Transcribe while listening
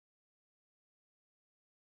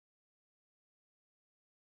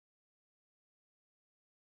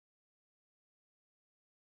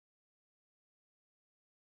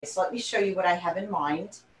So let me show you what I have in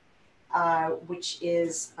mind, which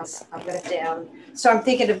is, I've got it down. So I'm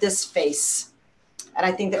thinking of this face, and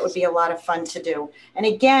I think that would be a lot of fun to do. And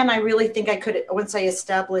again, I really think I could, once I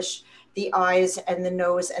establish the eyes and the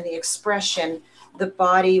nose and the expression, the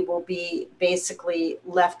body will be basically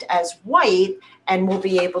left as white, and we'll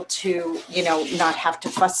be able to, you know, not have to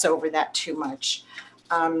fuss over that too much.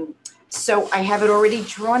 So I have it already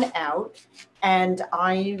drawn out, and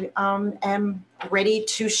I am ready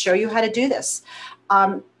to show you how to do this.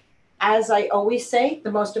 As I always say,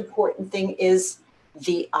 the most important thing is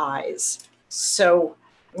the eyes. So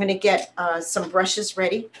I'm going to get some brushes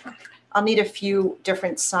ready. I'll need a few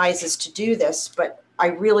different sizes to do this, but I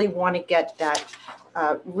really want to get that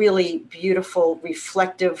really beautiful,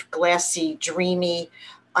 reflective, glassy, dreamy,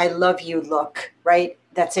 I love you look, right?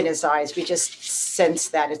 That's in his eyes. We just sense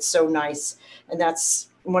that. It's so nice. And that's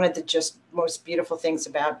one of the just most beautiful things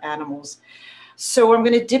about animals. So I'm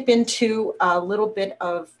going to dip into a little bit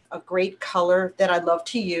of a great color that I love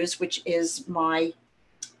to use, which is my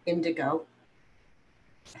indigo.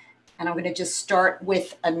 And I'm going to just start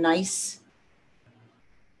with a nice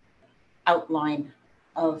outline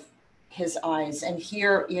of his eyes. And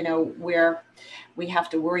here, you know, where we have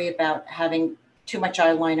to worry about having too much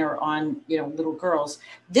eyeliner on, you know, little girls,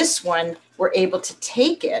 this one, we're able to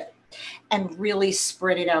take it and really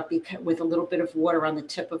spread it out with a little bit of water on the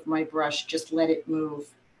tip of my brush. Just let it move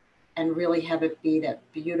and really have it be that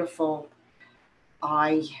beautiful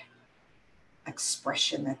eye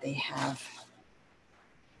expression that they have.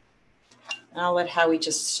 And I'll let Howie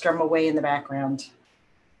just strum away in the background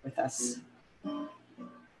with us.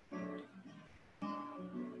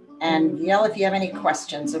 And yell if you have any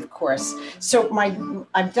questions, of course. So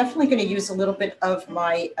I'm definitely going to use a little bit of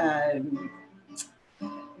my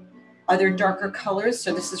other darker colors.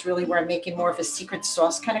 So this is really where I'm making more of a secret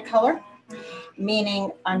sauce kind of color,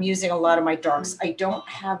 meaning I'm using a lot of my darks. I don't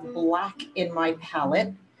have black in my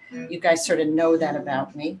palette. You guys sort of know that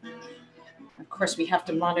about me. Of course, we have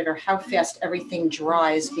to monitor how fast everything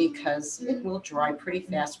dries, because it will dry pretty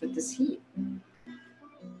fast with this heat.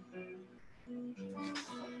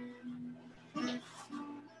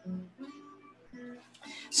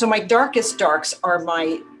 So my darkest darks are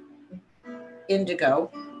my indigo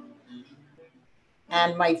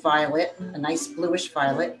and my violet, a nice bluish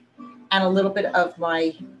violet, and a little bit of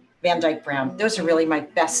my Van Dyke brown. Those are really my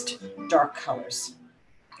best dark colors.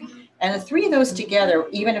 And the three of those together,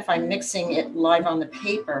 even if I'm mixing it live on the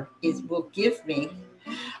paper, will give me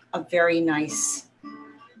a very nice,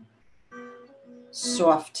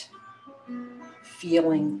 soft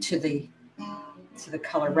feeling to the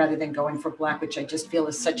color, rather than going for black, which I just feel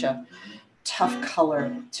is such a tough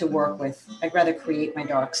color to work with. I'd rather create my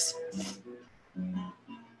darks. And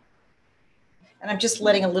I'm just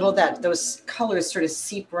letting a little of those colors sort of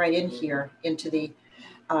seep right in here into the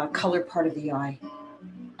color part of the eye,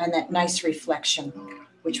 and that nice reflection,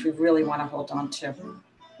 which we really want to hold on to.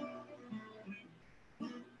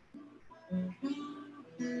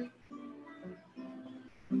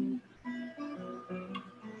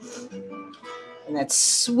 And that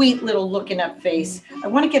sweet little looking up face. I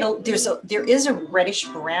want to get there is a reddish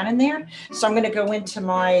brown in there. So I'm going to go into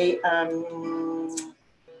my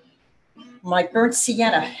my burnt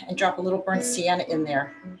sienna and drop a little burnt sienna in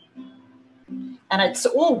there. And it's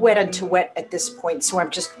all wet unto wet at this point. So I'm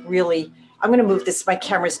going to move my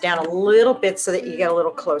cameras down a little bit so that you get a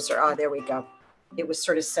little closer. Oh, there we go. It was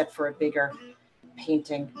sort of set for a bigger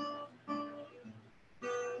painting.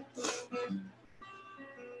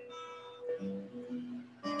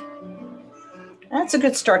 That's a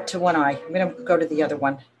good start to one eye. I'm going to go to the other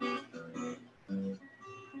one.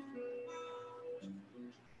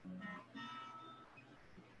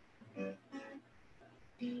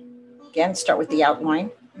 Again, start with the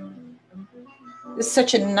outline. This is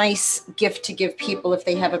such a nice gift to give people if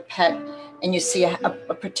they have a pet and you see a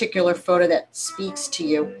particular photo that speaks to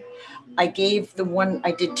you. I gave the one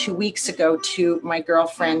I did 2 weeks ago to my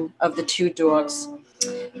girlfriend of the 2 dogs.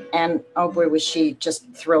 And oh boy, was she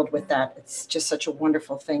just thrilled with that. It's just such a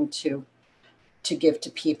wonderful thing to give to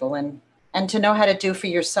people and to know how to do for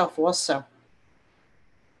yourself also.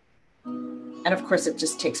 And of course, it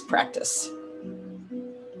just takes practice.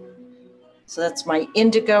 So that's my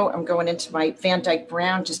indigo. I'm going into my Van Dyke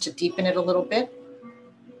brown just to deepen it a little bit.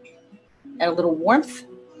 Add a little warmth.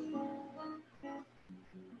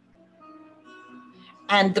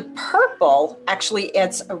 And the purple actually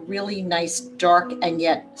adds a really nice dark and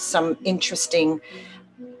yet some interesting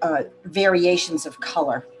variations of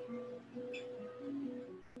color.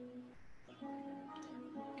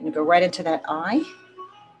 I'm going to go right into that eye.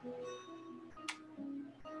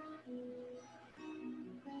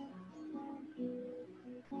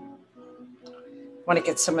 Want to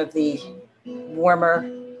get some of the warmer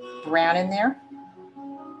brown in there.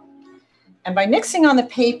 And by mixing on the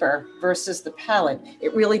paper versus the palette,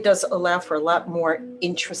 it really does allow for a lot more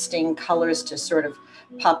interesting colors to sort of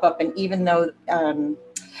pop up. And even though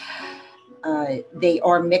they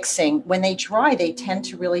are mixing, when they dry, they tend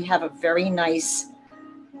to really have a very nice,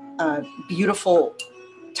 beautiful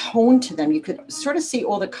tone to them. You could sort of see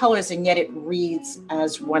all the colors, and yet it reads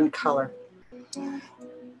as one color. I'm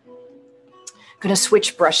going to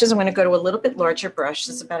switch brushes. I'm going to go to a little bit larger brush.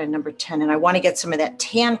 This is about a number 10, and I want to get some of that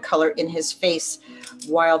tan color in his face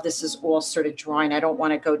while this is all sort of drying. I don't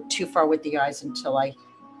want to go too far with the eyes until I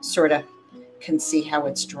sort of can see how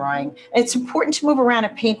it's drying. And it's important to move around a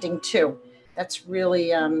painting too. That's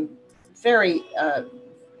really very,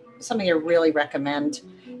 something I really recommend,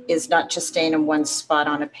 is not just staying in one spot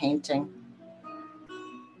on a painting.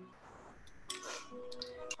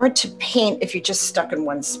 Hard to paint if you're just stuck in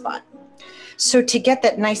one spot. So to get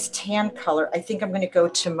that nice tan color, I think I'm going to go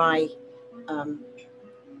to my,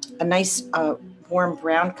 a nice warm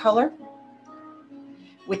brown color,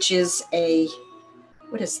 which is a,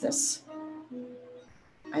 what is this?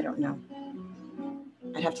 I don't know.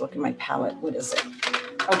 I'd have to look at my palette. What is it?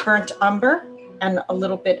 A burnt umber and a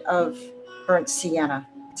little bit of burnt sienna.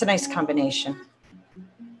 It's a nice combination.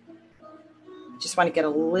 Just want to get a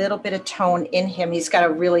little bit of tone in him. He's got a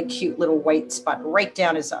really cute little white spot right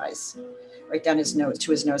down his eyes. Right down his nose,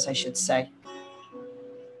 to his nose, I should say.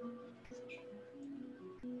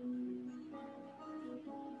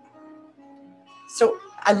 So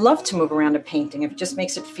I love to move around a painting. It just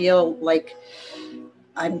makes it feel like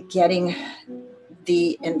I'm getting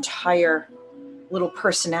the entire little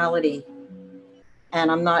personality,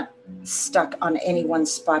 and I'm not stuck on any one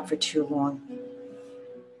spot for too long.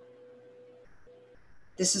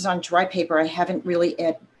 This is on dry paper. I haven't really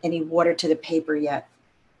added any water to the paper yet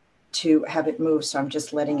to have it move, so I'm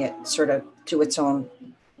just letting it sort of do its own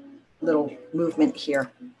little movement here.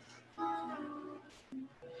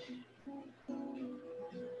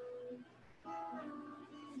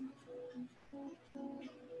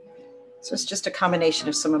 So it's just a combination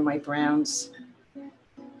of some of my browns.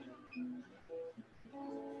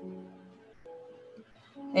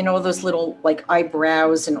 And all those little like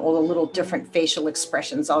eyebrows and all the little different facial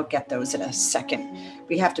expressions, I'll get those in a second.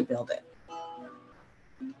 We have to build it.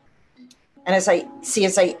 And as I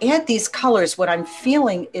add these colors, what I'm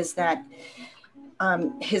feeling is that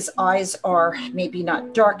his eyes are maybe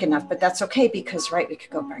not dark enough, but that's okay because, right, we could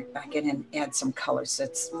go back in and add some colors.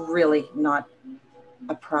 It's really not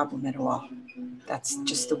a problem at all. That's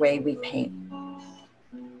just the way we paint.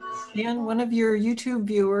 Dan, one of your YouTube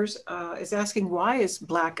viewers is asking, why is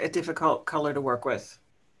black a difficult color to work with?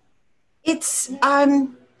 It's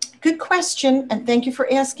good question, and thank you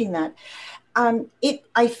for asking that.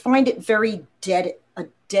 I find it very a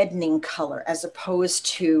deadening color, as opposed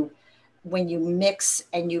to when you mix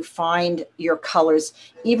and you find your colors,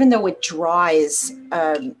 even though it dries,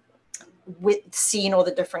 with seeing all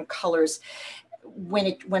the different colors,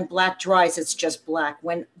 when black dries, it's just black.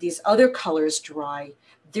 When these other colors dry,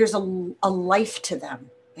 there's a life to them.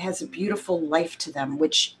 It has a beautiful life to them,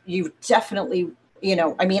 which you definitely, you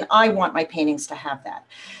know, I mean, I want my paintings to have that.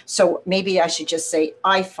 So maybe I should just say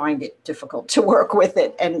I find it difficult to work with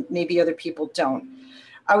it, and maybe other people don't.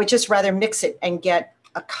 I would just rather mix it and get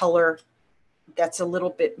a color that's a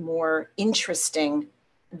little bit more interesting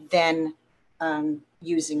than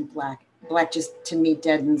using black. Black just, to me,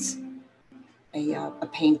 deadens a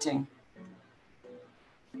painting.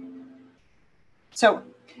 So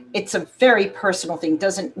it's a very personal thing.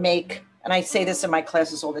 Doesn't make, and I say this in my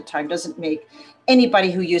classes all the time, doesn't make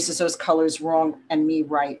anybody who uses those colors wrong and me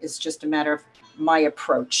right. It's just a matter of my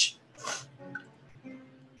approach.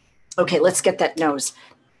 Okay, let's get that nose.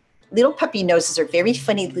 Little puppy noses are very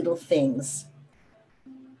funny little things.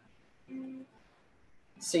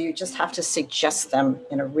 So you just have to suggest them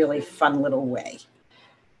in a really fun little way.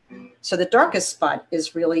 So the darkest spot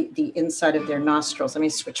is really the inside of their nostrils. Let me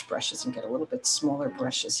switch brushes and get a little bit smaller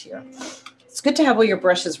brushes here. It's good to have all your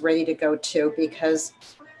brushes ready to go too, because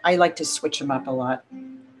I like to switch them up a lot.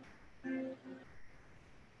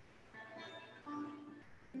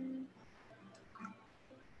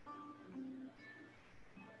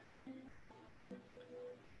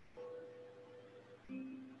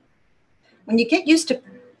 When you get used to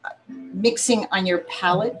mixing on your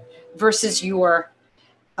palette versus your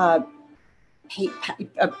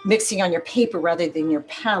mixing on your paper rather than your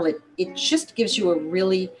palette, it just gives you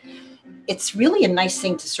it's really a nice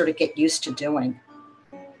thing to sort of get used to doing.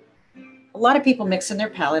 A lot of people mix in their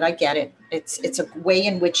palette. I get it. It's a way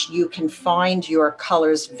in which you can find your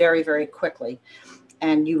colors very, very quickly.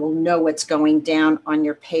 and you will know what's going down on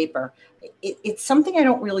your paper. It's something I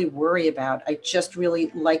don't really worry about. I just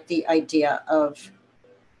really like the idea of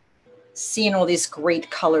seeing all these great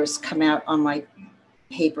colors come out on my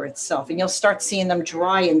paper itself. And you'll start seeing them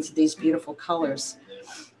dry into these beautiful colors,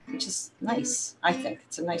 which is nice. I think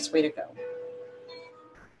it's a nice way to go.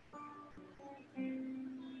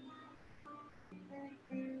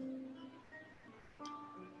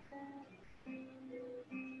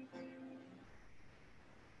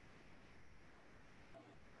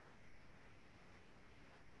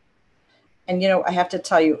 And, you know, I have to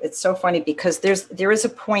tell you, it's so funny because there is a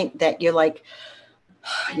point that you're like,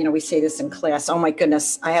 you know, we say this in class, oh my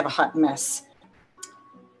goodness, I have a hot mess.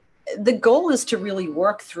 The goal is to really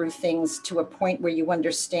work through things to a point where you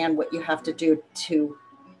understand what you have to do to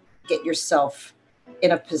get yourself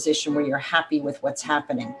in a position where you're happy with what's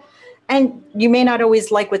happening. And you may not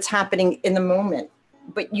always like what's happening in the moment,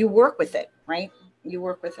 but you work with it, right? You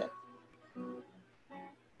work with it.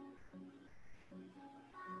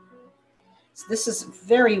 So this is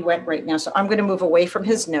very wet right now, so I'm going to move away from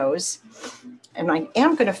his nose. And I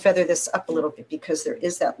am going to feather this up a little bit because there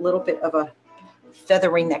is that little bit of a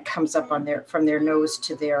feathering that comes up on their, from their nose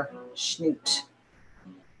to their snoot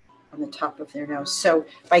on the top of their nose. So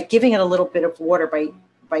by giving it a little bit of water,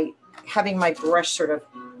 by having my brush sort of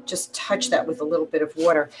just touch that with a little bit of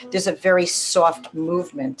water, there's a very soft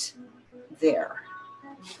movement there.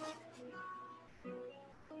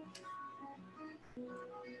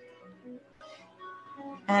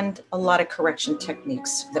 And a lot of correction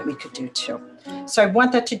techniques that we could do too. So I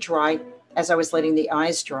want that to dry as I was letting the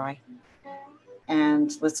eyes dry.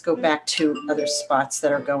 And let's go back to other spots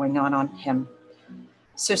that are going on him.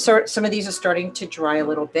 So some of these are starting to dry a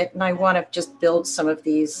little bit, and I want to just build some of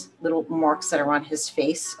these little marks that are on his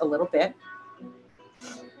face a little bit.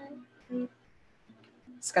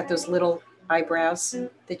 It's got those little eyebrows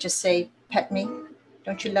that just say, pet me,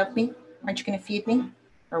 don't you love me? Aren't you going to feed me?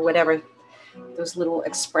 Or whatever those little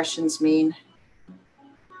expressions mean.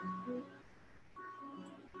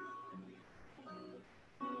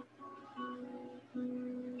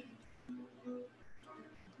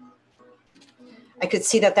 I could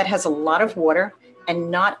see that that has a lot of water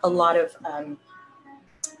and not a lot of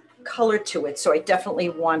color to it. So I definitely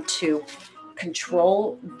want to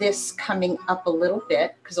control this coming up a little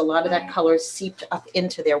bit because a lot of that color seeped up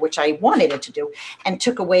into there, which I wanted it to do, and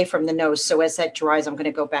took away from the nose. So as that dries, I'm going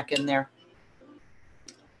to go back in there.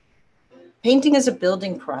 Painting is a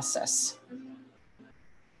building process.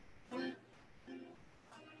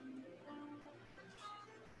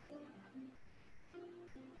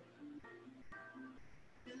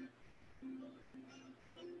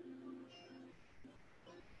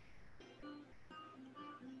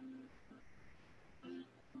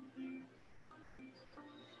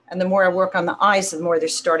 And the more I work on the eyes, the more they're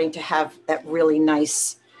starting to have that really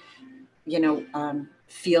nice, you know,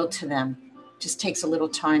 feel to them. Just takes a little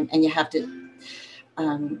time, and you have to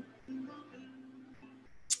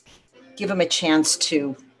give them a chance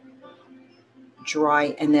to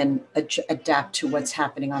dry and then adapt to what's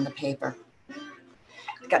happening on the paper.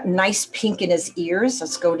 Got nice pink in his ears.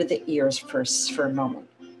 Let's go to the ears first for a moment.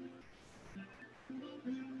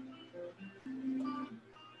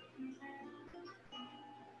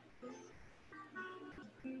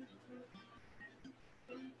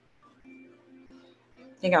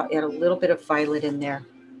 I think I'll add a little bit of violet in there,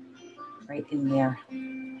 right in there.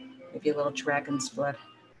 Maybe a little dragon's blood.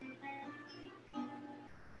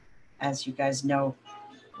 As you guys know,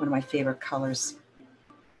 one of my favorite colors.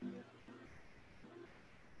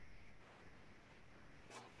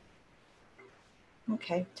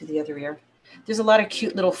 Okay, to the other ear. There's a lot of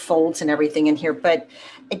cute little folds and everything in here, but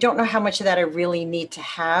I don't know how much of that I really need to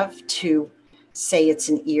have to say it's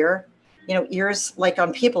an ear. You know, ears, like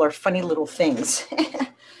on people, are funny little things.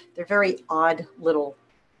 They're very odd little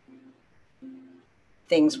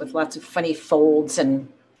things with lots of funny folds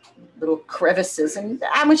and little crevices. And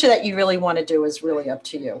how much of that you really want to do is really up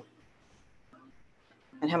to you.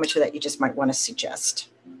 And how much of that you just might want to suggest.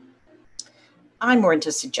 I'm more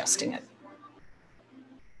into suggesting it.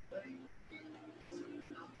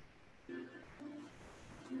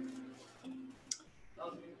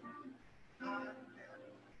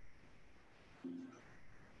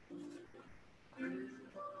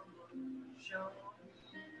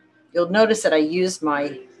 You'll notice that I use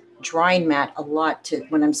my drying mat a lot to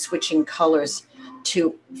when I'm switching colors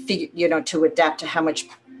to figure, you know, to adapt to how much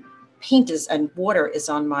paint is and water is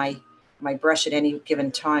on my brush at any given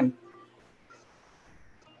time.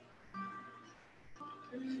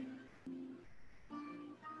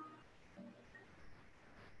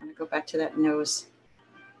 I'm gonna go back to that nose.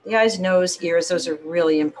 The eyes, nose, ears, those are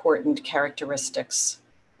really important characteristics.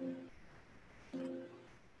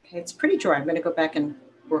 Okay, it's pretty dry. I'm going to go back and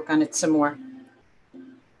work on it some more.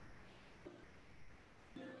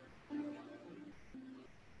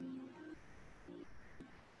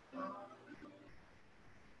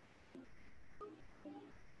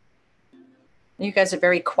 You guys are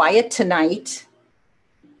very quiet tonight.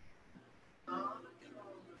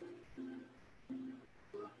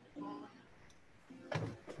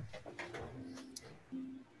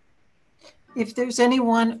 If there's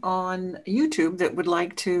anyone on YouTube that would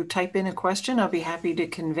like to type in a question, I'll be happy to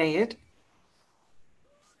convey it.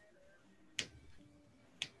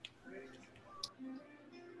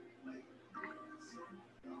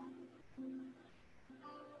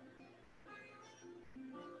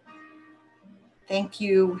 Thank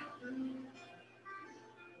you,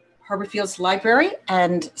 Harbor Fields Library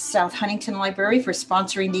and South Huntington Library, for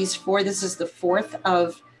sponsoring these four. This is the fourth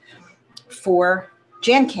of 4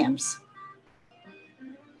 Jan Cams.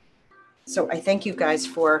 So I thank you guys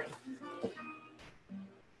for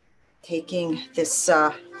taking this,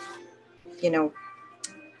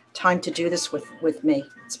 time to do this with me.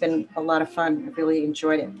 It's been a lot of fun. I really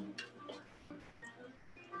enjoyed it.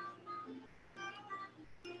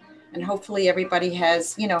 And hopefully everybody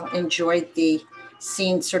has, enjoyed the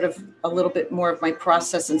seeing sort of a little bit more of my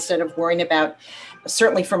process instead of worrying about,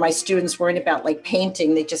 certainly for my students, worrying about like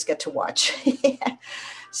painting, they just get to watch.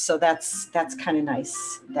 So that's kind of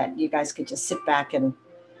nice that you guys could just sit back and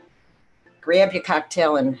grab your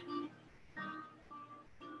cocktail and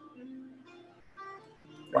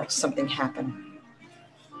watch something happen.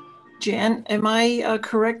 Jan, am I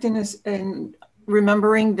correct in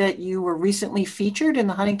remembering that you were recently featured in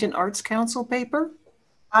the Huntington Arts Council paper?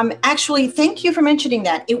 Actually, thank you for mentioning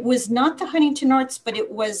that. It was not the Huntington Arts, but it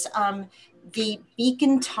was the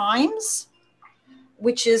Beacon Times,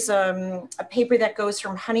 which is a paper that goes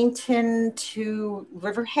from Huntington to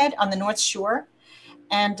Riverhead on the North Shore.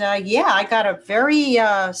 And yeah, I got a very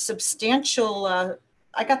substantial,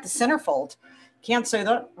 I got the centerfold. Can't say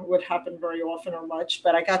that would happen very often or much,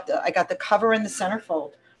 but I got the cover and the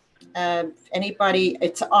centerfold. Anybody,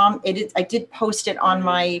 I did post it on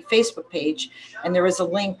my Facebook page, and there is a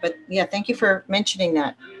link. But yeah, thank you for mentioning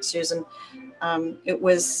that, Susan. It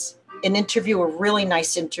was an interview, a really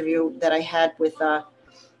nice interview that I had with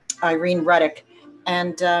Irene Ruddick,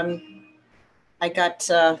 and I got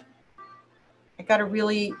a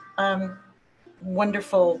really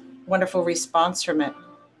wonderful response from it.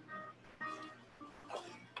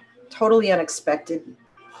 Totally unexpected.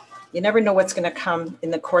 You never know what's going to come in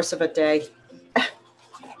the course of a day.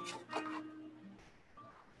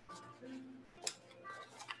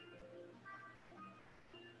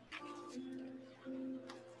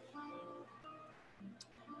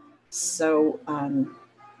 So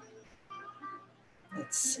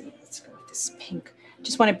let's see. Let's go with this pink.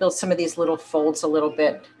 Just want to build some of these little folds a little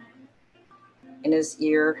bit in his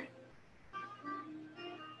ear.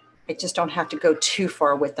 I just don't have to go too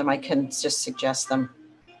far with them. I can just suggest them.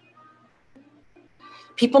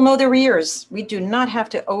 People know their ears. We do not have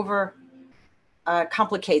to over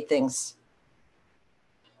complicate things.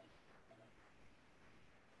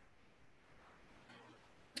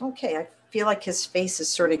 Okay, I feel like his face is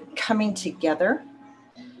sort of coming together.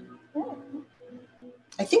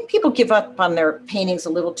 I think people give up on their paintings a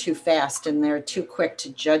little too fast and they're too quick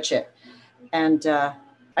to judge it. And I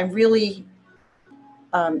really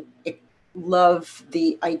love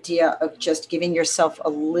the idea of just giving yourself a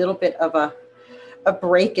little bit of a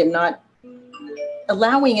break and not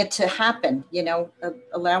allowing it to happen,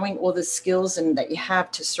 allowing all the skills and that you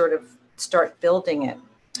have to sort of start building it.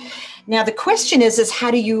 Now, the question is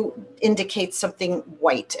how do you indicate something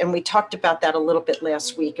white? And we talked about that a little bit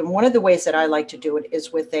last week. And one of the ways that I like to do it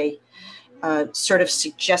is with a sort of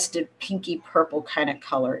suggested pinky purple kind of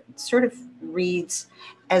color. It sort of reads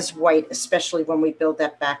as white, especially when we build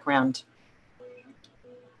that background.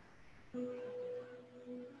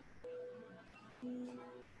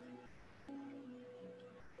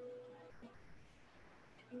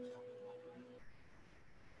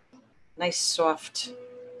 Nice, soft.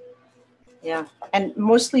 Yeah, and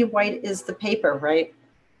mostly white is the paper, right?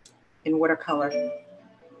 In watercolor.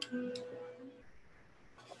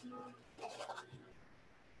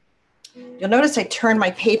 You'll notice I turn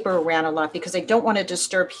my paper around a lot because I don't want to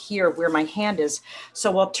disturb here where my hand is.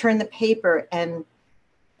 So I'll turn the paper and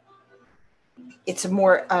it's a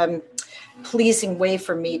more pleasing way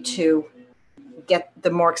for me to get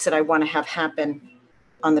the marks that I want to have happen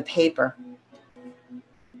on the paper.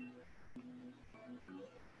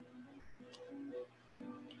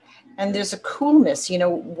 And there's a coolness, you know,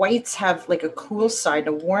 whites have like a cool side,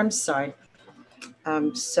 a warm side.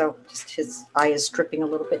 So just his eye is dripping a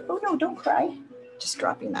little bit. Oh no, don't cry. Just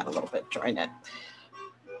dropping that a little bit, drying it.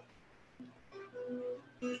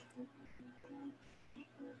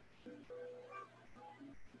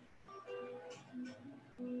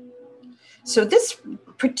 So this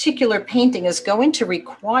particular painting is going to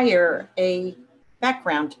require a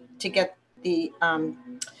background to get the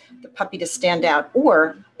puppy to stand out,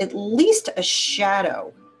 or at least a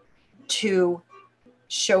shadow to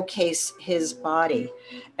showcase his body.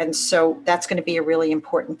 And so that's going to be a really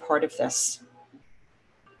important part of this.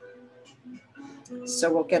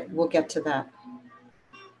 So we'll get to that.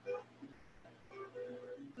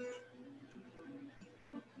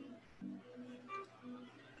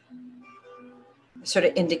 Sort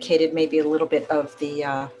of indicated maybe a little bit of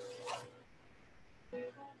the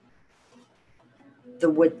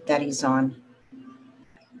wood that he's on,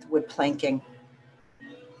 the wood planking.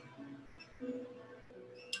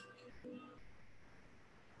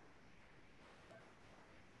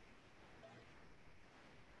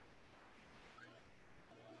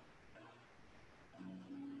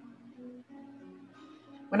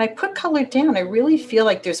 When I put color down, I really feel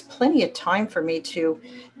like there's plenty of time for me to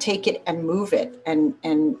take it and move it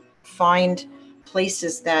and find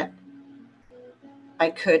places that I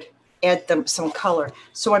could add them some color.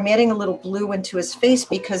 So I'm adding a little blue into his face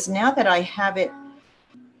because now that I have it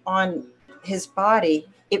on his body,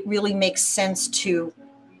 it really makes sense to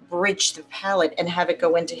bridge the palette and have it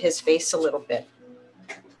go into his face a little bit.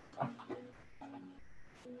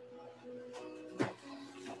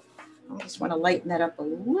 I just want to lighten that up a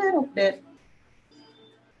little bit.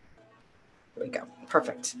 There we go.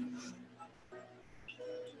 Perfect.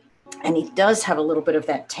 And he does have a little bit of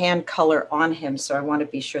that tan color on him, so I want to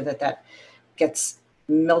be sure that that gets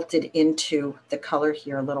melted into the color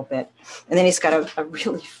here a little bit. And then he's got a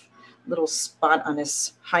really little spot on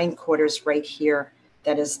his hindquarters right here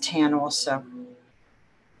that is tan also.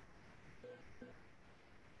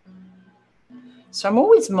 So I'm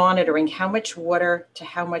always monitoring how much water to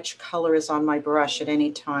how much color is on my brush at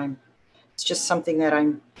any time. It's just something that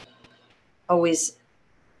I'm always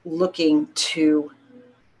looking to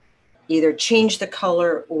either change the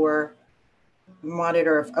color or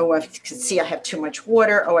monitor if, oh, I can see I have too much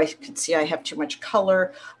water. Oh, I can see I have too much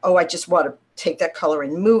color. Oh, I just want to take that color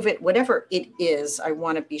and move it. Whatever it is, I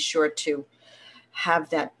want to be sure to have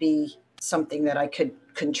that be something that I could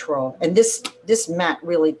control. And this mat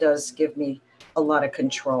really does give me a lot of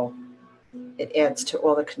control. It adds to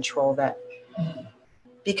all the control that,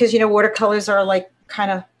 because, you know, watercolors are like kind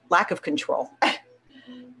of lack of control.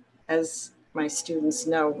 As my students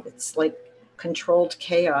know, it's like controlled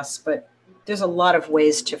chaos, but there's a lot of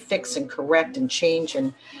ways to fix and correct and change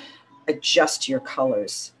and adjust your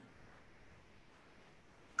colors.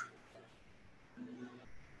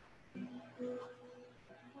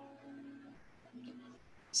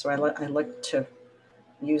 So I like to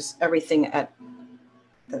use everything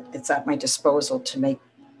that's at my disposal to make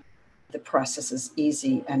the process as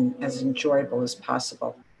easy and as enjoyable as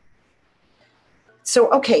possible.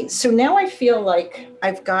 So, okay, so now I feel like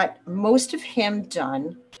I've got most of him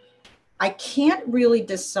done. I can't really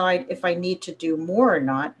decide if I need to do more or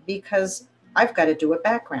not because I've got to do a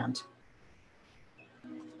background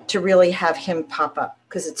to really have him pop up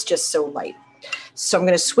because it's just so light. So I'm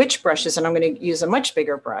going to switch brushes and I'm going to use a much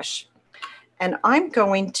bigger brush. And I'm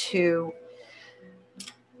going to,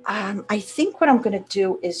 I think what I'm going to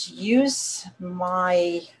do is use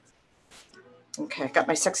my, okay, I got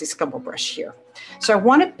my Sexy Scumble brush here. So I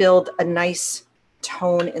want to build a nice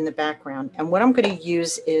tone in the background. And what I'm going to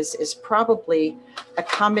use is probably a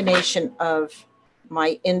combination of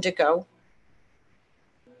my indigo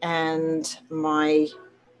and my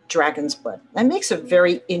dragon's blood. That makes a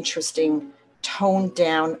very interesting toned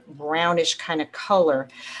down brownish kind of color.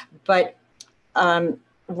 But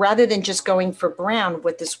rather than just going for brown,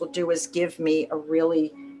 what this will do is give me a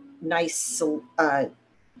really nice,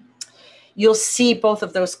 you'll see both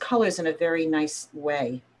of those colors in a very nice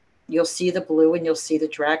way. You'll see the blue and you'll see the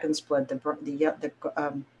dragon's blood,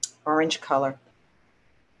 the orange color.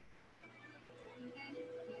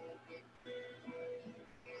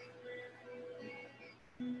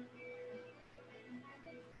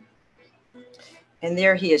 And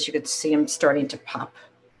there he is. You could see him starting to pop.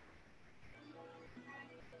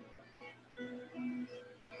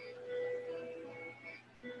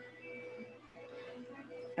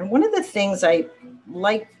 And one of the things I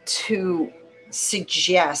like to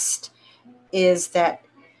suggest is that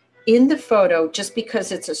in the photo, just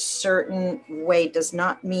because it's a certain way does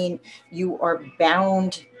not mean you are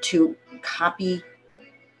bound to copy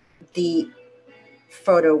the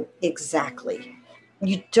photo exactly.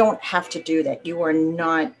 You don't have to do that. You are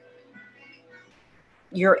not,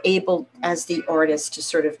 you're able as the artist to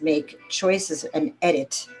sort of make choices and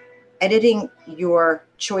editing your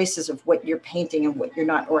choices of what you're painting and what you're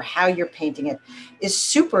not, or how you're painting it, is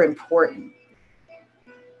super important.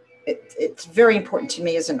 It's very important to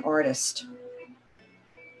me as an artist.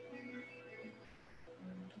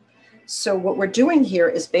 So what we're doing here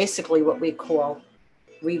is basically what we call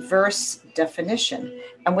reverse definition.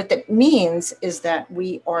 And what that means is that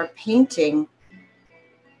we are painting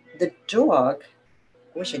the dog,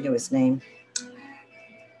 I wish I knew his name,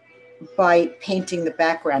 by painting the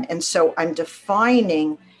background. And so I'm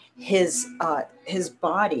defining his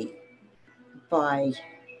body by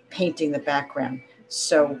painting the background.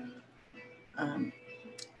 So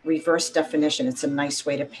reverse definition, it's a nice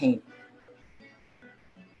way to paint.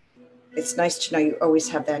 It's nice to know you always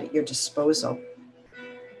have that at your disposal.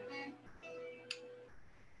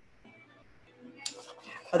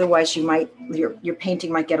 Otherwise, you might, your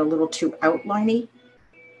painting might get a little too outliney.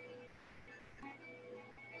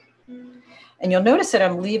 And you'll notice that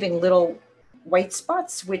I'm leaving little white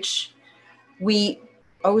spots, which we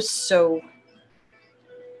oh so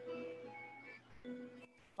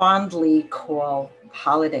fondly call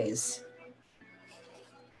holidays.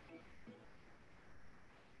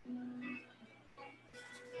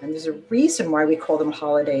 And there's a reason why we call them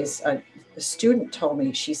holidays. A student told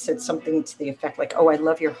me, she said something to the effect like, "Oh, I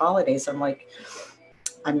love your holidays." I'm like,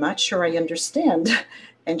 "I'm not sure I understand."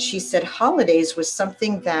 And she said holidays was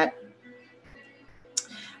something that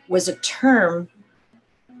was a term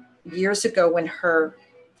years ago when her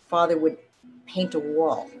father would paint a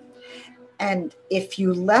wall. And if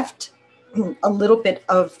you left a little bit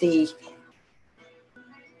of the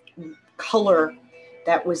color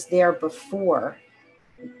that was there before,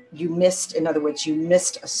 you missed, in other words, you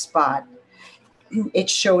missed a spot, it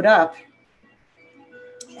showed up,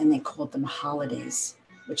 and they called them holidays,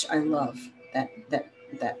 which I love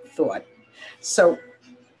that thought. So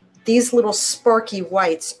these little sparky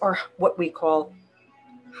whites are what we call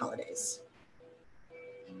holidays.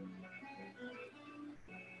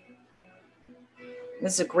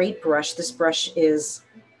 This is a great brush. This brush is,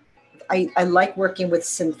 I like working with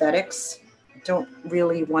synthetics. I don't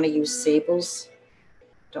really want to use sables.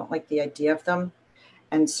 Don't like the idea of them.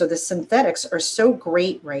 And so the synthetics are so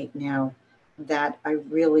great right now that I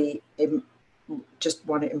really just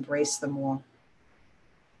want to embrace them all.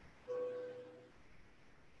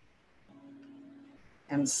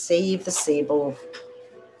 And save the sable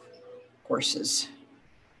horses.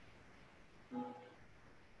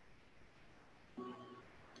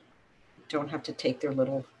 Don't have to take their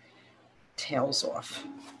little tails off.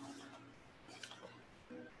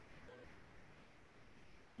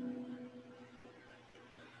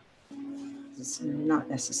 It's not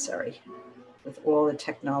necessary with all the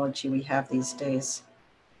technology we have these days.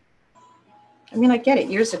 I mean, I get it.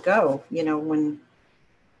 Years ago, you know, when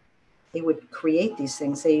they would create these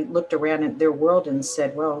things, they looked around at their world and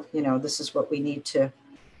said, well, you know, this is what we need to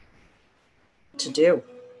do.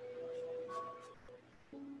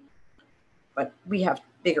 But we have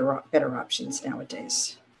bigger, better options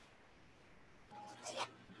nowadays.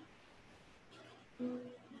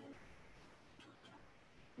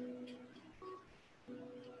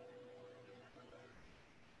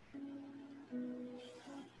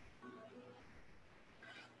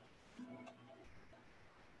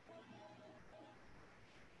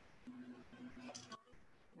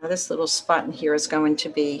 Now this little spot in here is going to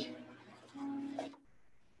be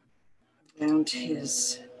around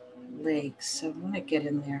his legs. So I want to get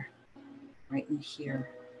in there right in here.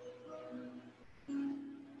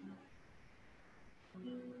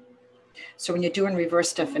 So when you're doing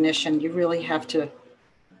reverse definition, you really have to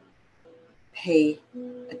pay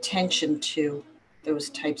attention to those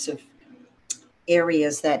types of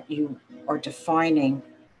areas that you are defining.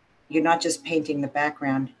 You're not just painting the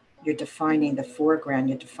background, you're defining the foreground,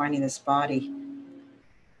 you're defining this body.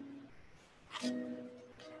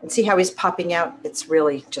 And see how he's popping out? It's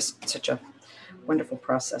really just such a wonderful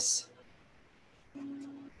process.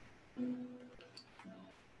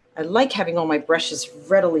 I like having all my brushes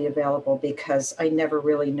readily available because I never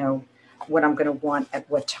really know what I'm going to want at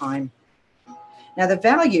what time. Now, the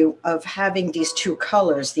value of having these two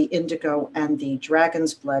colors, the indigo and the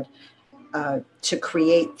dragon's blood, to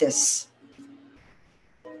create this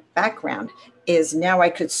background is now I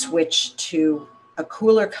could switch to a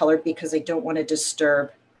cooler color because I don't want to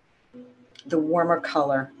disturb the warmer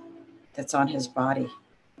color that's on his body.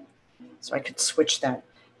 So I could switch that.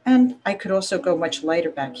 And I could also go much lighter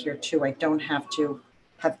back here too. I don't have to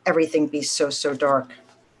have everything be so dark.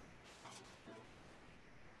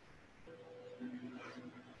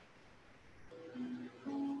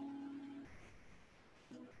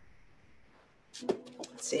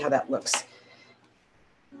 See how that looks.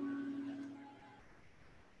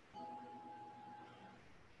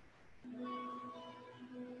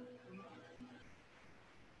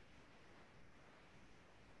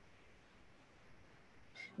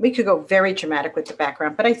 We could go very dramatic with the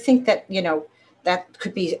background, but I think that, you know, that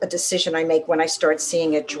could be a decision I make when I start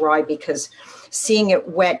seeing it dry, because seeing it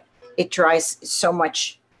wet, it dries so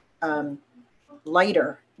much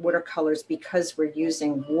lighter watercolors because we're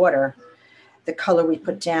using water. The color we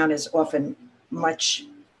put down is often much,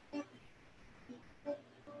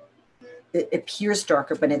 it appears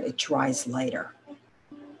darker, but it dries lighter.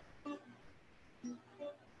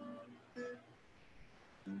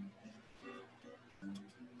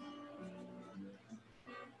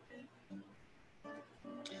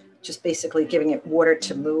 Just basically giving it water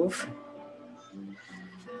to move.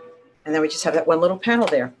 And then we just have that one little panel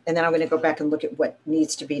there. And then I'm going to go back and look at what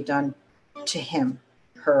needs to be done to him,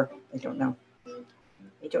 her, I don't know.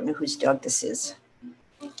 I don't know whose dog this is.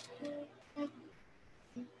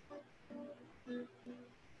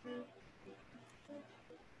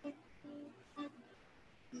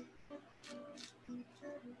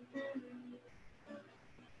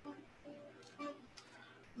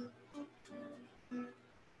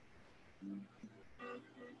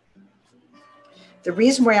 The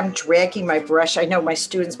reason why I'm dragging my brush, I know my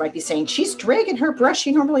students might be saying, she's dragging her brush.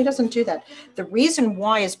 She normally doesn't do that. The reason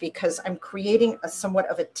why is because I'm creating a somewhat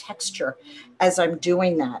of a texture as I'm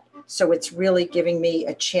doing that. So it's really giving me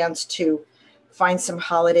a chance to find some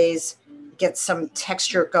holidays, get some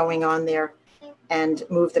texture going on there, and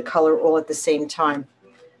move the color all at the same time.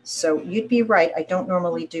 So you'd be right. I don't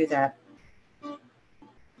normally do that.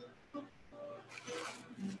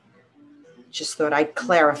 Just thought I'd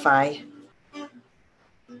clarify.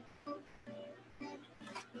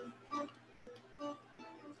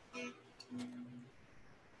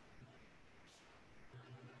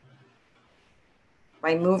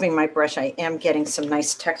 By moving my brush, I am getting some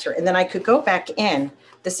nice texture. And then I could go back in,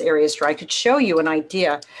 this area is dry. I could show you an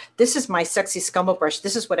idea. This is my Sexy Scumble brush.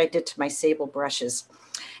 This is what I did to my sable brushes.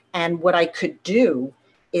 And what I could do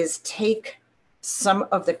is take some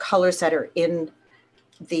of the colors that are in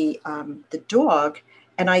the dog,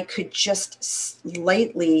 and I could just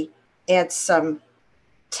slightly add some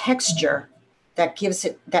texture that gives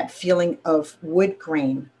it that feeling of wood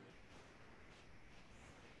grain.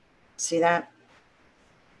 See that?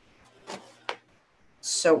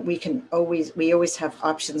 So we always have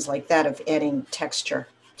options like that of adding texture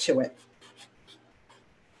to it.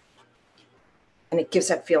 And it gives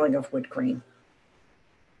that feeling of wood grain.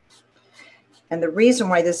 And the reason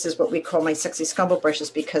why this is what we call my Sexy Scumble brush is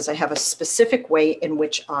because I have a specific way in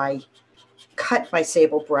which I cut my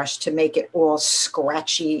sable brush to make it all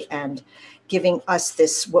scratchy and giving us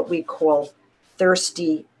this, what we call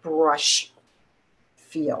thirsty brush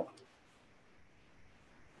feel.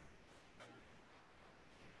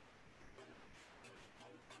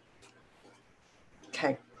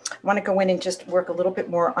 Okay, I want to go in and just work a little bit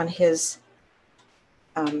more on his,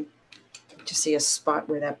 to see a spot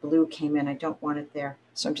where that blue came in. I don't want it there.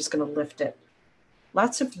 So I'm just going to lift it.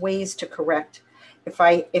 Lots of ways to correct.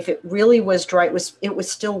 If it really was dry, it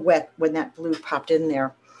was still wet when that blue popped in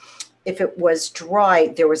there. If it was dry,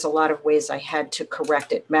 there was a lot of ways I had to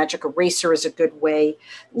correct it. Magic eraser is a good way.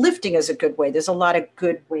 Lifting is a good way. There's a lot of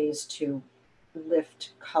good ways to lift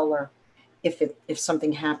color if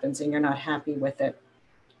something happens and you're not happy with it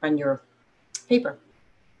on your paper.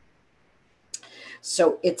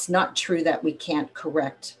 So it's not true that we can't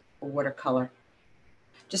correct a watercolor.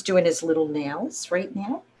 Just doing his little nails right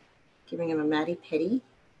now, giving him a matty petty.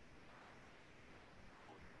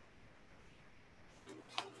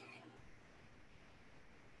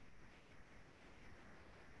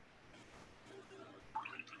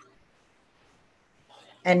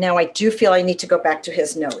 And now I do feel I need to go back to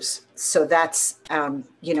his nose. So that's,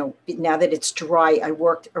 you know, now that it's dry, I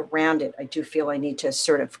worked around it. I do feel I need to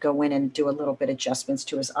sort of go in and do a little bit adjustments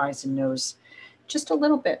to his eyes and nose. Just a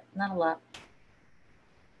little bit, not a lot.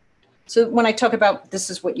 So when I talk about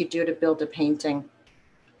this is what you do to build a painting,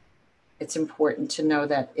 it's important to know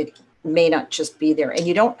that it may not just be there. And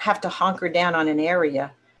you don't have to hunker down on an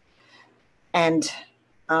area and,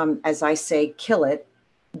 as I say, kill it,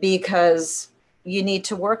 because you need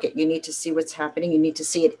to work it. You need to see what's happening. You need to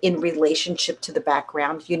see it in relationship to the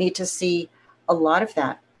background. You need to see a lot of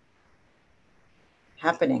that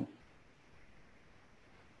happening.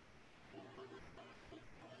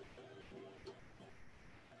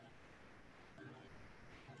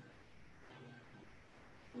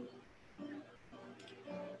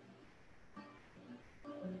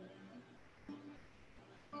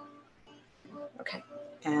 Okay.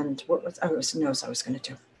 And what was, oh, it was nose I was going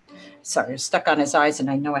to do. Sorry, I was stuck on his eyes, and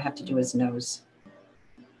I know I have to do his nose.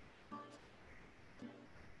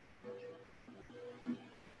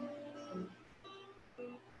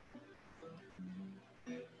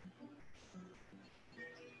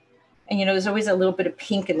 And you know, there's always a little bit of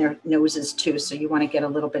pink in their noses too, so you want to get a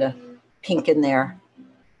little bit of pink in there.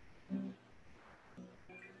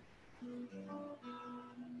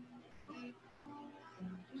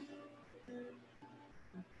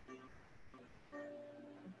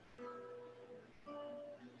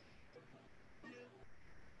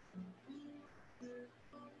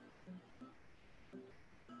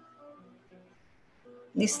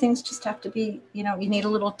 These things just have to be, you know, you need a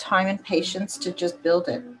little time and patience to just build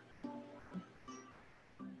it.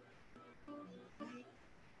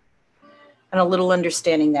 And a little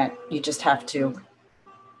understanding that you just have to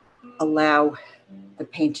allow the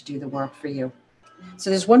paint to do the work for you. So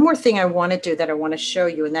there's one more thing I want to do that I want to show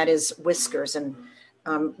you, and that is whiskers and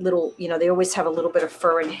little, you know, they always have a little bit of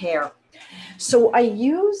fur and hair. So I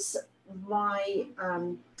use my,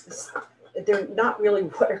 they're not really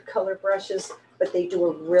watercolor brushes, but they do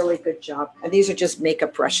a really good job. And these are just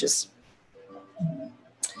makeup brushes.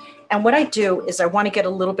 And what I do is I want to get a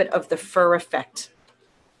little bit of the fur effect.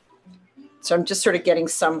 So I'm just sort of getting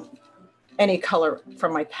any color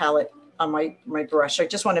from my palette on my brush. I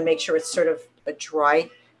just want to make sure it's sort of a dry.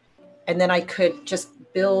 And then I could just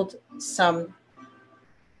build some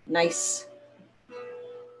nice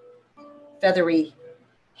feathery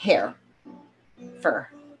fur.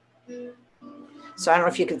 So I don't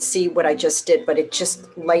know if you can see what I just did, but it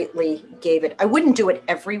just lightly gave it. I wouldn't do it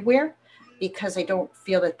everywhere because I don't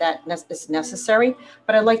feel that is necessary,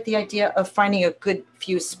 but I like the idea of finding a good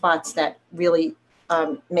few spots that really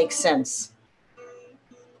make sense.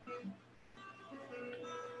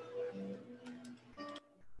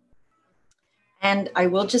 And I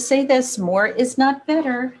will just say this, more is not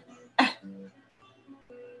better.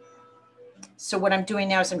 So what I'm doing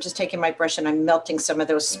now is I'm just taking my brush and I'm melting some of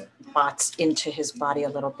those spots into his body a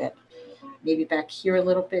little bit. Maybe back here a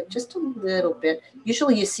little bit, just a little bit.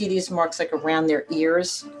 Usually you see these marks like around their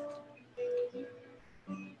ears.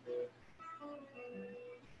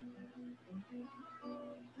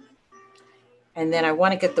 And then I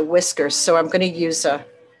want to get the whiskers. So I'm going to use a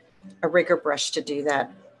rigger brush to do that.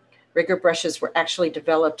 Rigger brushes were actually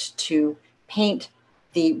developed to paint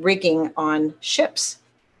the rigging on ships.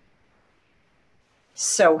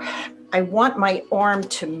 So I want my arm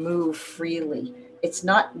to move freely. It's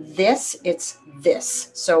not this, it's this.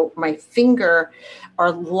 So my finger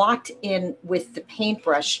are locked in with the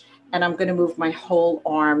paintbrush, and I'm going to move my whole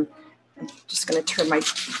arm. I'm just going to turn my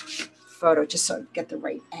photo just so I get the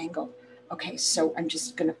right angle. Okay, so I'm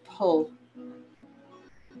just going to pull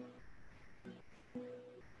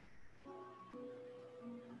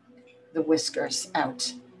the whiskers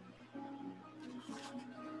out.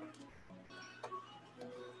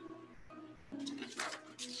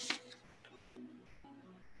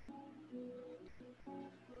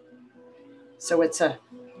 So it's a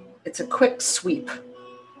quick sweep.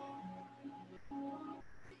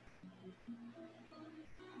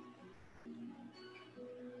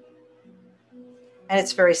 And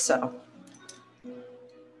it's very subtle.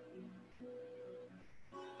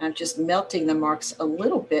 I'm just melting the marks a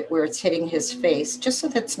little bit where it's hitting his face, just so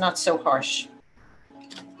that it's not so harsh.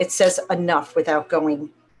 It says enough without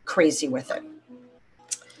going crazy with it.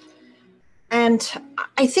 And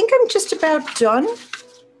I think I'm just about done.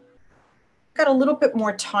 Got a little bit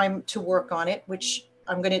more time to work on it, which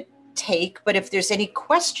I'm going to take. But if there's any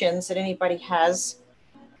questions that anybody has,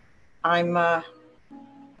 I'm...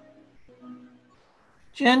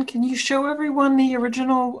 Jen, can you show everyone the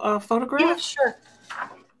original photograph? Yeah, sure.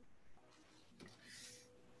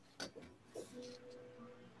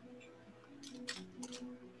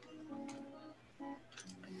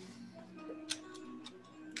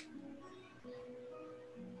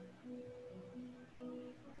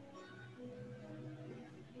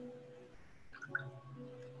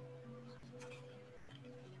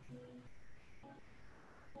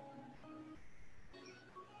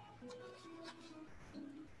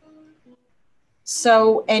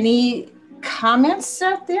 So any comments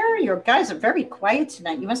out there? Your guys are very quiet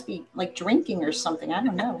tonight. You must be like drinking or something. I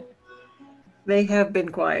don't know. They have been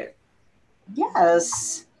quiet.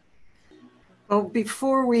 Yes. Well,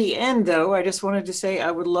 before we end, though, I just wanted to say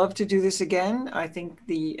I would love to do this again. I think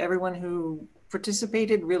everyone who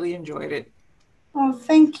participated really enjoyed it. Oh,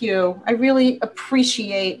 thank you. I really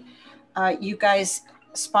appreciate you guys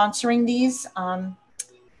sponsoring these.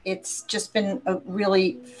 It's just been a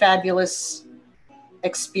really fabulous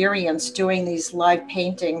experience doing these live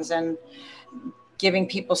paintings and giving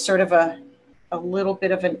people sort of a little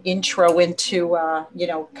bit of an intro into,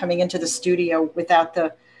 coming into the studio without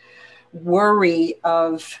the worry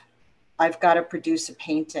of, I've got to produce a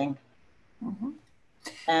painting. Mhm.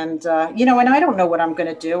 And, and I don't know what I'm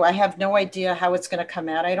going to do. I have no idea how it's going to come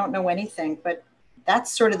out. I don't know anything, but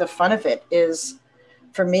that's sort of the fun of it is,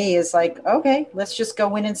 for me, is like, okay, let's just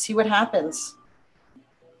go in and see what happens.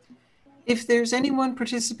 If there's anyone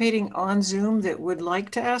participating on Zoom that would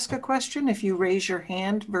like to ask a question, if you raise your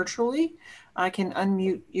hand virtually, I can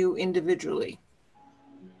unmute you individually.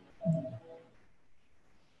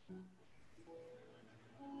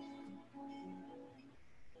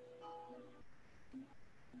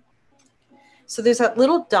 So there's that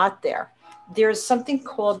little dot there. There's something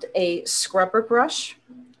called a scrubber brush,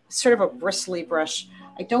 sort of a bristly brush.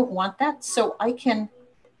 I don't want that. So I can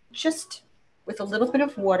just, with a little bit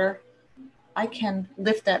of water, I can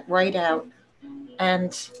lift that right out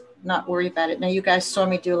and not worry about it. Now you guys saw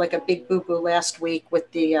me do like a big boo-boo last week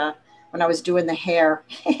with the, when I was doing the hair.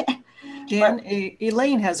 Jan,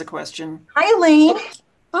 Elaine has a question. Hi, Elaine.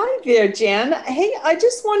 Hi there, Jan. Hey, I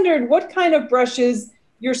just wondered what kind of brushes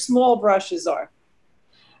your small brushes are.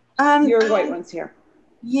 Your white ones here.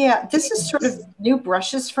 Yeah, this is sort of new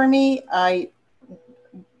brushes for me. It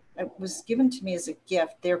was given to me as a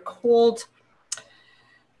gift. They're called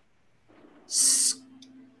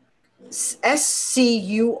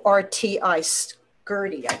S-C-U-R-T-I,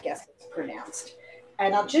 Skirty, I guess it's pronounced.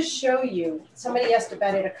 And I'll just show you. Somebody asked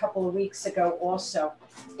about it a couple of weeks ago also.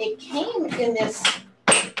 It came in this,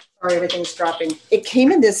 sorry, everything's dropping. It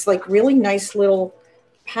came in this like really nice little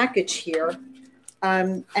package here.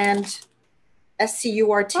 And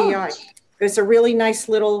S-C-U-R-T-I. Oh. There's a really nice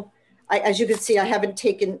little, as you can see, I haven't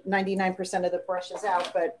taken 99% of the brushes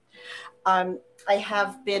out, but I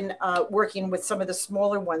have been working with some of the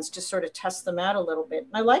smaller ones to sort of test them out a little bit.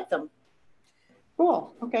 And I like them.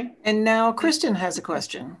 Cool. Okay. And now Kristen has a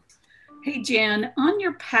question. Hey, Jan, on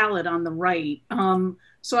your palette on the right,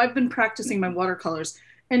 so I've been practicing my watercolors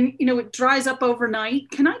and, it dries up overnight.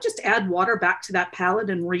 Can I just add water back to that palette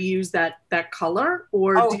and reuse that color?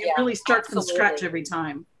 Or do you really start from scratch every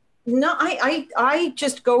time? No, I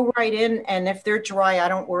just go right in, and if they're dry, I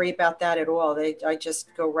don't worry about that at all. I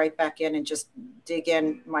just go right back in and just dig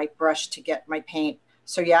in my brush to get my paint.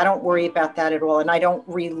 So yeah, I don't worry about that at all. And I don't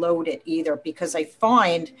reload it either, because I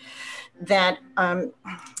find that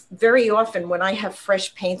very often when I have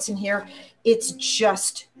fresh paints in here, it's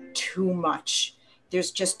just too much.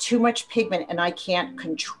 There's just too much pigment and I can't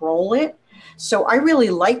control it. So I really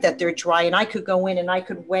like that they're dry, and I could go in and I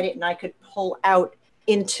could wet it and I could pull out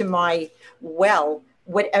into my well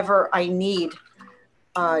whatever I need,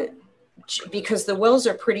 because the wells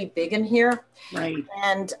are pretty big in here. Right.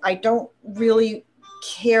 And I don't really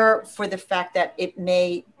care for the fact that it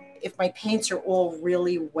may, if my paints are all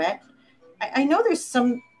really wet. I know there's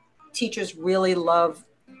some teachers really love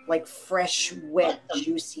like fresh, wet,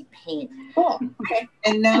 juicy paint. Cool. Okay.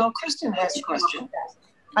 And now Kristen has a question.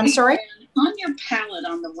 I'm sorry? On your palette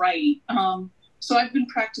on the right, so I've been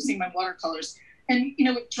practicing my watercolors and,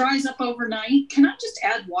 it dries up overnight. Can I just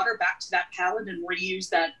add water back to that palette and reuse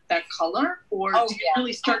that color? Or do you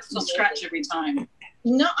really start from scratch every time?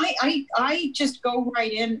 No, I just go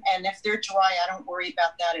right in, and if they're dry, I don't worry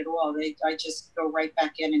about that at all. I just go right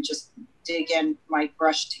back in and just dig in my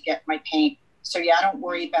brush to get my paint. So yeah, I don't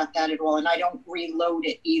worry about that at all. And I don't reload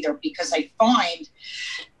it either, because I find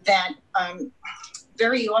that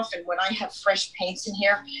very often when I have fresh paints in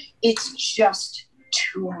here, it's just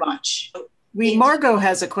too much. Margot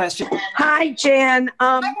has a question. Hi, Jan.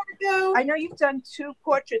 Hi, Margot. I know you've done 2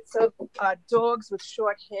 portraits of dogs with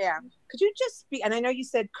short hair. Could you just speak, and I know you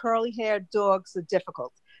said curly haired dogs are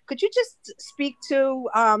difficult. Could you just speak to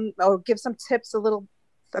or give some tips a little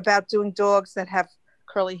about doing dogs that have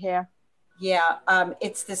curly hair? Yeah,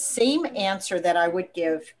 it's the same answer that I would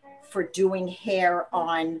give for doing hair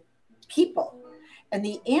on people. And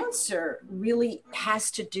the answer really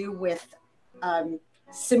has to do with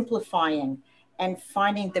simplifying and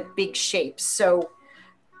finding the big shapes. So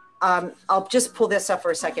I'll just pull this up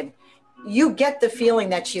for a second. You get the feeling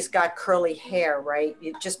that she's got curly hair, right?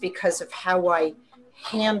 Just because of how I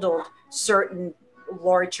handled certain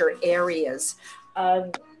larger areas.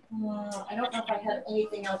 I don't know if I have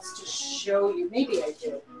anything else to show you. Maybe I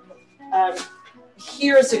do.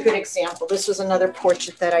 Here's a good example. This was another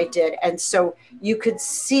portrait that I did. And so you could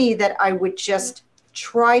see that I would just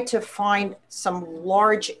try to find some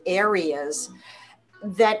large areas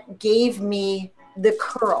that gave me the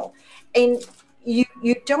curl. And you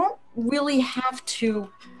don't really have to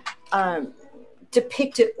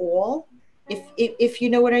depict it all, if you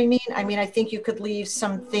know what I mean. I mean, I think you could leave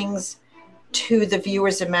some things to the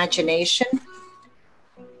viewer's imagination.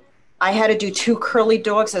 I had to do 2 curly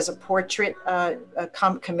dogs as a portrait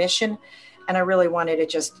commission, and I really wanted to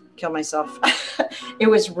just kill myself. It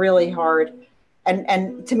was really hard.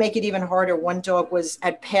 And to make it even harder, one dog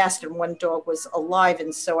had passed and one dog was alive,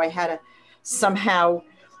 and so I had to somehow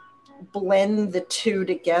blend the 2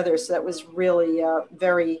 together. So that was really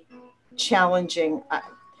very challenging.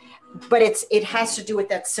 But it has to do with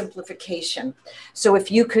that simplification. So if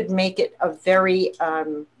you could make it a very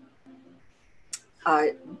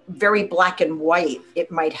black and white, it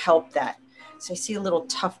might help that. So I see a little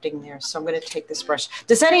tufting there. So I'm going to take this brush.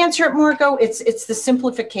 Does that answer it, Margot? It's the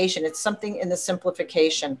simplification. It's something in the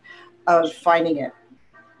simplification of finding it.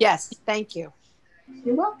 Yes, thank you.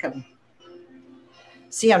 You're welcome.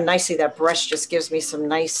 See how nicely that brush just gives me some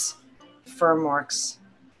nice fur marks.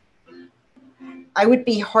 I would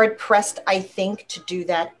be hard pressed, I think, to do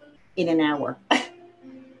that in an hour.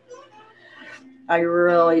 I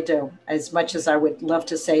really do. As much as I would love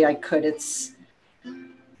to say I could, it's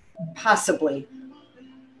possibly.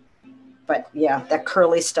 But yeah, that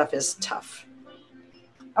curly stuff is tough.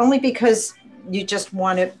 Only because you just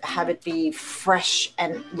want to have it be fresh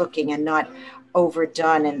and looking and not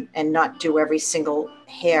overdone and not do every single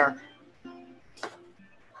hair.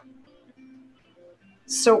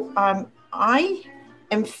 So I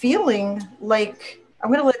am feeling like I'm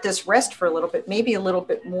going to let this rest for a little bit, maybe a little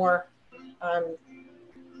bit more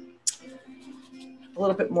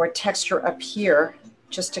texture up here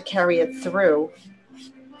just to carry it through.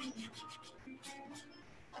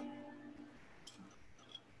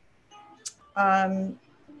 But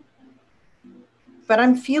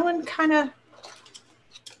I'm feeling kind of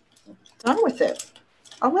done with it.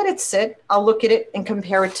 I'll let it sit. I'll look at it and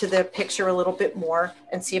compare it to the picture a little bit more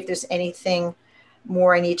and see if there's anything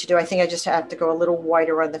more I need to do. I think I just have to go a little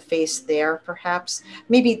whiter on the face there, perhaps.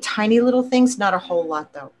 Maybe tiny little things, not a whole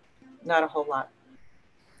lot though. Not a whole lot.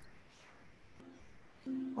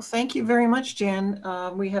 Well, thank you very much, Jan.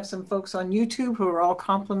 We have some folks on YouTube who are all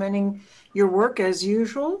complimenting your work as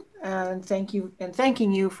usual, and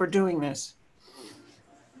thanking you for doing this.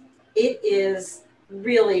 It is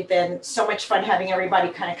really been so much fun having everybody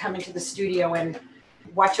kind of come into the studio and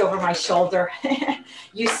watch over my shoulder.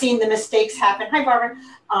 You've seen the mistakes happen. Hi, Barbara.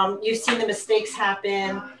 You've seen the mistakes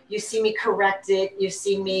happen. You see me correct it. You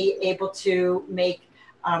see me able to make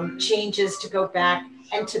changes to go back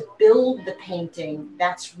and to build the painting.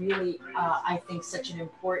 That's really, I think, such an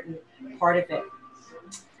important part of it.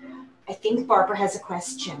 I think Barbara has a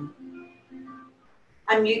question.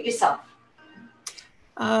 Unmute yourself.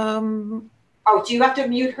 Oh, do you have to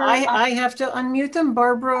mute her? I have to unmute them.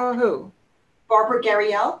 Barbara who? Barbara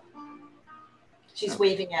Gariel. She's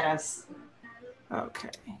waving at us. Okay.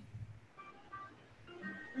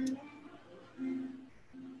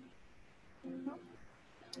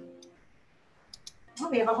 Oh,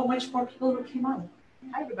 we have a whole bunch more people who came on.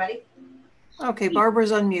 Hi, everybody. Okay,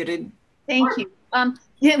 Barbara's unmuted. Thank you.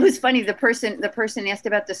 Yeah, it was funny. The person asked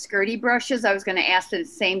about the skirty brushes. I was going to ask the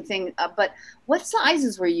same thing, but what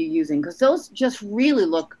sizes were you using? Because those just really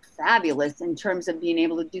look fabulous in terms of being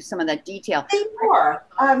able to do some of that detail. They were.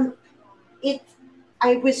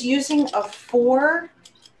 I was using a 4,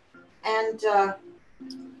 and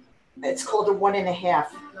it's called a 1.5.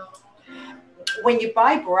 When you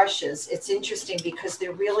buy brushes, it's interesting because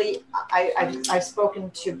they're really. I've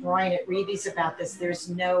spoken to Brian at Reeves about this. There's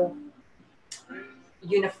no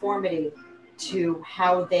uniformity to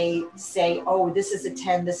how they say, oh, this is a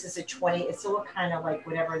 10, this is a 20. It's all kind of like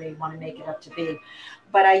whatever they want to make it up to be.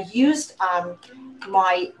 But I used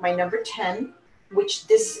my number 10, which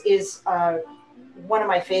this is one of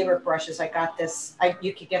my favorite brushes. I got this.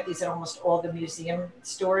 You could get these at almost all the museum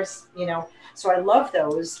stores, you know. So I love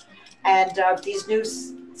those. And these new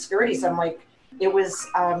skirties, I'm like, it was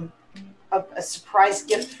a surprise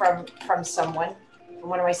gift from someone, from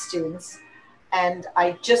one of my students. And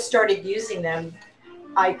I just started using them.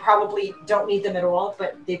 I probably don't need them at all,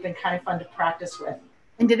 but they've been kind of fun to practice with.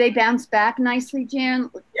 And do they bounce back nicely, Jan?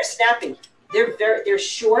 They're snappy. They're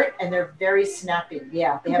short and they're very snappy.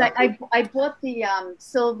 Yeah. They have I bought the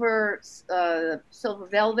silver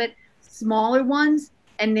velvet smaller ones,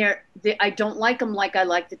 and I don't like them like I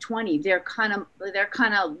like the 20. They're kind of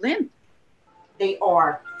limp. They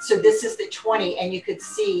are. So this is the 20, and you could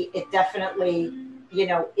see it definitely, you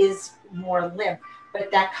know, is more limp,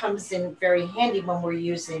 but that comes in very handy when we're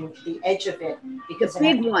using the edge of it, because the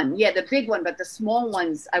big one, the big one, but the small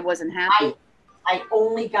ones I wasn't happy. I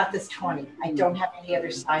only got this 20. I don't have any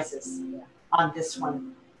other sizes on this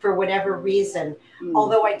one for whatever reason.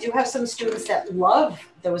 Although I do have some students that love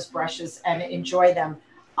those brushes and enjoy them.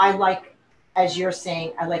 I like as you're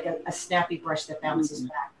saying, I like a snappy brush that bounces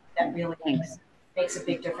back. That really makes a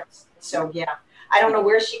big difference. So yeah, I don't know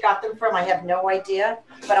where she got them from. I have no idea,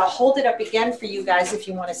 but I'll hold it up again for you guys if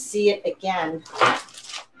you want to see it again.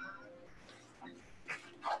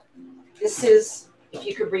 This is, if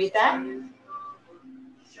you could read that.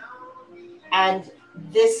 And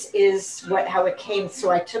this is how it came.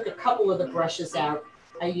 So I took a couple of the brushes out.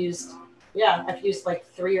 I've used like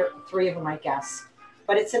three of them, I guess.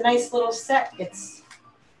 But it's a nice little set. It's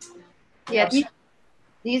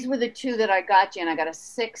these were the two that I got, Jen. I got a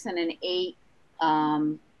 6 and an 8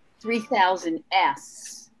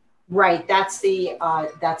 3000S. Right, that's the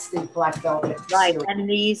black velvet. Right,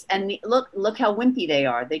 series. and look how wimpy they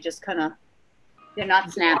are. They just kind of, they're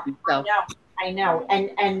not snappy. So I know,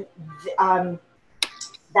 and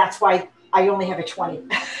that's why I only have a 20.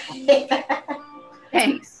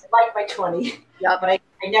 Thanks. I like my 20. Yep. But I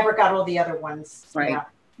never got all the other ones. Right. Yeah.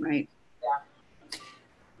 Right. Yeah.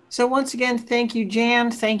 So once again, thank you,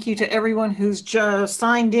 Jan. Thank you to everyone who's just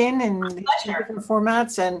signed in these different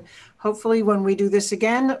formats. And hopefully when we do this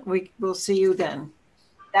again, we'll see you then.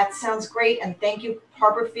 That sounds great. And thank you,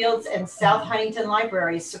 Harbor Fields and South Huntington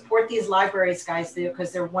Libraries. Support these libraries, guys,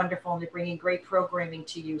 because they're wonderful and they're bringing great programming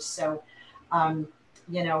to you. So,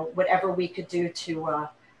 you know, whatever we could do to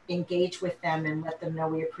engage with them and let them know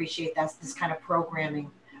we appreciate this kind of programming.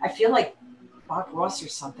 I feel like Bob Ross or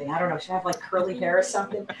something. I don't know. Should I have like curly hair or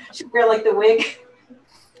something? Should wear like the wig?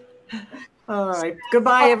 All right.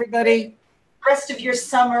 Goodbye, everybody. Rest of your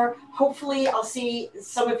summer. Hopefully I'll see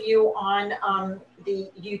some of you on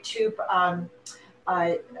the YouTube,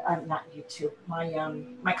 not YouTube,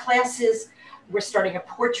 my classes. We're starting a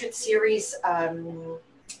portrait series.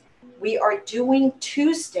 We are doing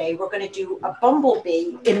Tuesday, we're going to do a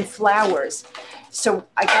bumblebee in flowers. So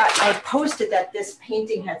I posted that this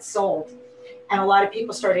painting had sold. And a lot of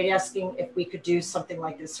people started asking if we could do something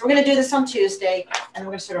like this. So we're going to do this on Tuesday, and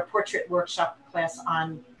we're going to start a portrait workshop class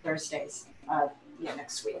on Thursdays.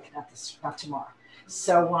 Next week, not tomorrow.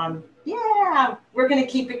 So yeah, we're going to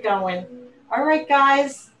keep it going. All right,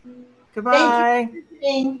 guys. Goodbye.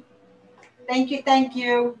 Thank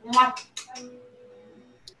you. Mwah.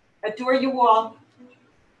 Adore you all.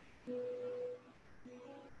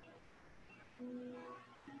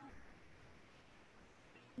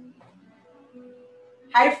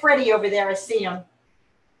 Hi to Freddie over there. I see him.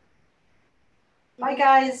 Bye,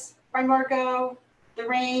 guys. Bye, Marco,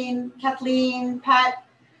 Lorraine, Kathleen, Pat.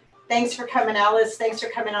 Thanks for coming, Alice. Thanks for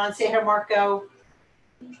coming on. Say hi, Marco.